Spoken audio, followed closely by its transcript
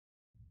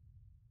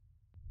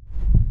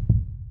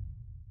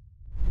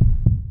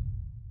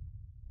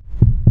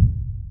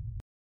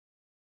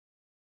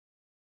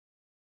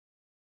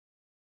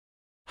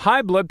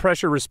High blood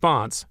pressure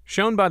response,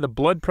 shown by the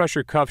blood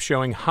pressure cuff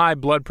showing high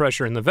blood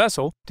pressure in the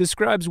vessel,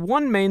 describes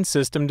one main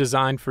system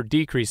designed for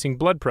decreasing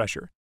blood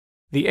pressure.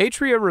 The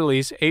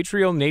atria-release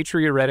atrial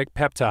natriuretic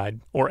peptide,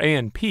 or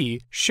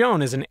ANP,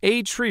 shown as an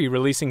A tree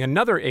releasing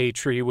another A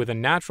tree with a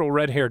natural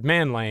red-haired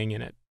man laying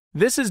in it.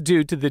 This is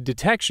due to the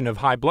detection of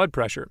high blood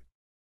pressure.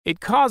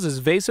 It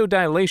causes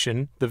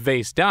vasodilation, the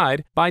vase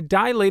died, by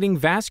dilating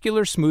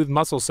vascular smooth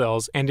muscle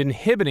cells and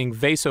inhibiting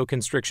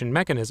vasoconstriction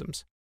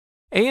mechanisms.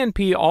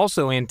 ANP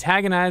also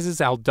antagonizes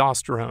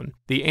aldosterone,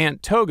 the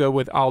ant toga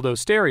with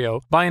aldostereo,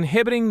 by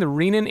inhibiting the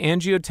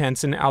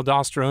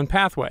renin-angiotensin-aldosterone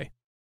pathway.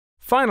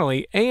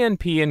 Finally,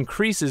 ANP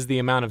increases the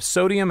amount of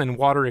sodium and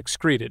water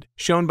excreted,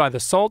 shown by the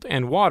salt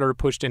and water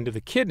pushed into the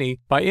kidney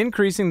by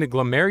increasing the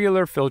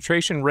glomerular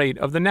filtration rate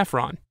of the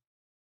nephron.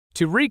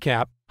 To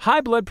recap,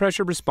 high blood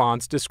pressure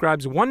response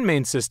describes one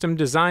main system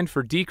designed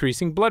for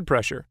decreasing blood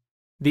pressure.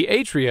 The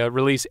atria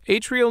release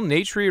atrial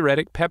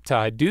natriuretic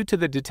peptide due to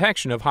the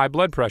detection of high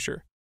blood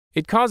pressure.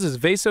 It causes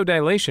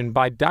vasodilation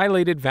by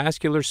dilated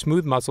vascular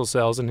smooth muscle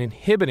cells and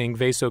inhibiting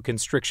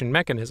vasoconstriction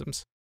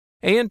mechanisms.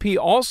 ANP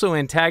also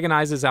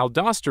antagonizes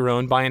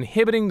aldosterone by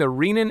inhibiting the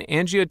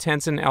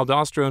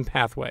renin-angiotensin-aldosterone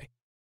pathway.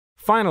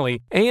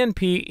 Finally,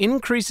 ANP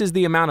increases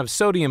the amount of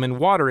sodium and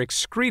water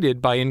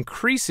excreted by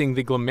increasing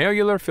the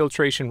glomerular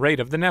filtration rate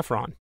of the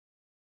nephron.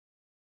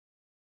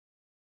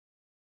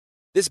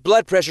 This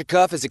blood pressure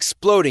cuff is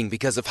exploding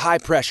because of high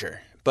pressure,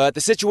 but the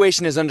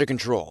situation is under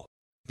control.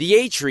 The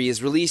A tree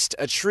has released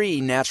a tree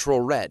natural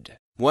red,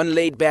 one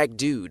laid-back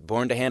dude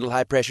born to handle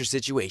high-pressure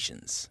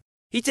situations.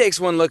 He takes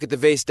one look at the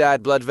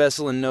vase-dyed blood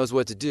vessel and knows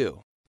what to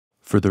do.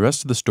 For the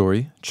rest of the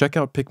story, check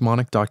out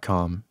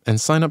Picmonic.com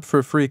and sign up for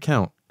a free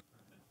account.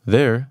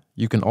 There,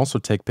 you can also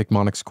take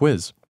Picmonic's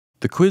quiz.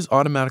 The quiz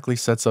automatically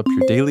sets up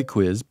your daily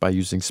quiz by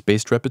using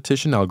spaced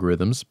repetition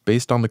algorithms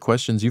based on the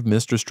questions you've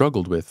missed or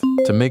struggled with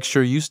to make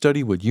sure you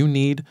study what you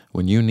need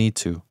when you need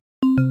to.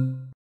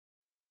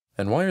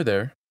 And while you're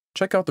there,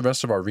 check out the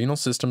rest of our Renal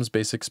Systems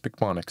Basics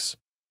Picmonics.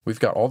 We've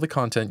got all the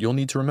content you'll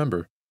need to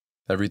remember.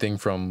 Everything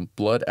from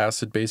blood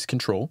acid-base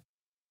control,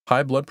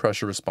 high blood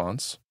pressure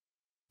response,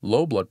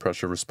 low blood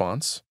pressure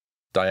response,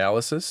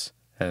 dialysis,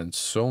 and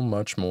so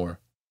much more.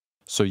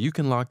 So you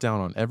can lock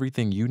down on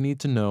everything you need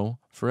to know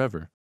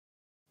forever.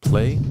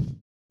 Play,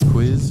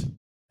 quiz,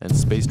 and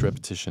spaced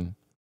repetition.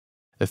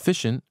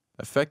 Efficient,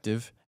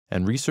 effective,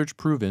 and research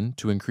proven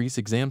to increase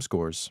exam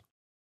scores.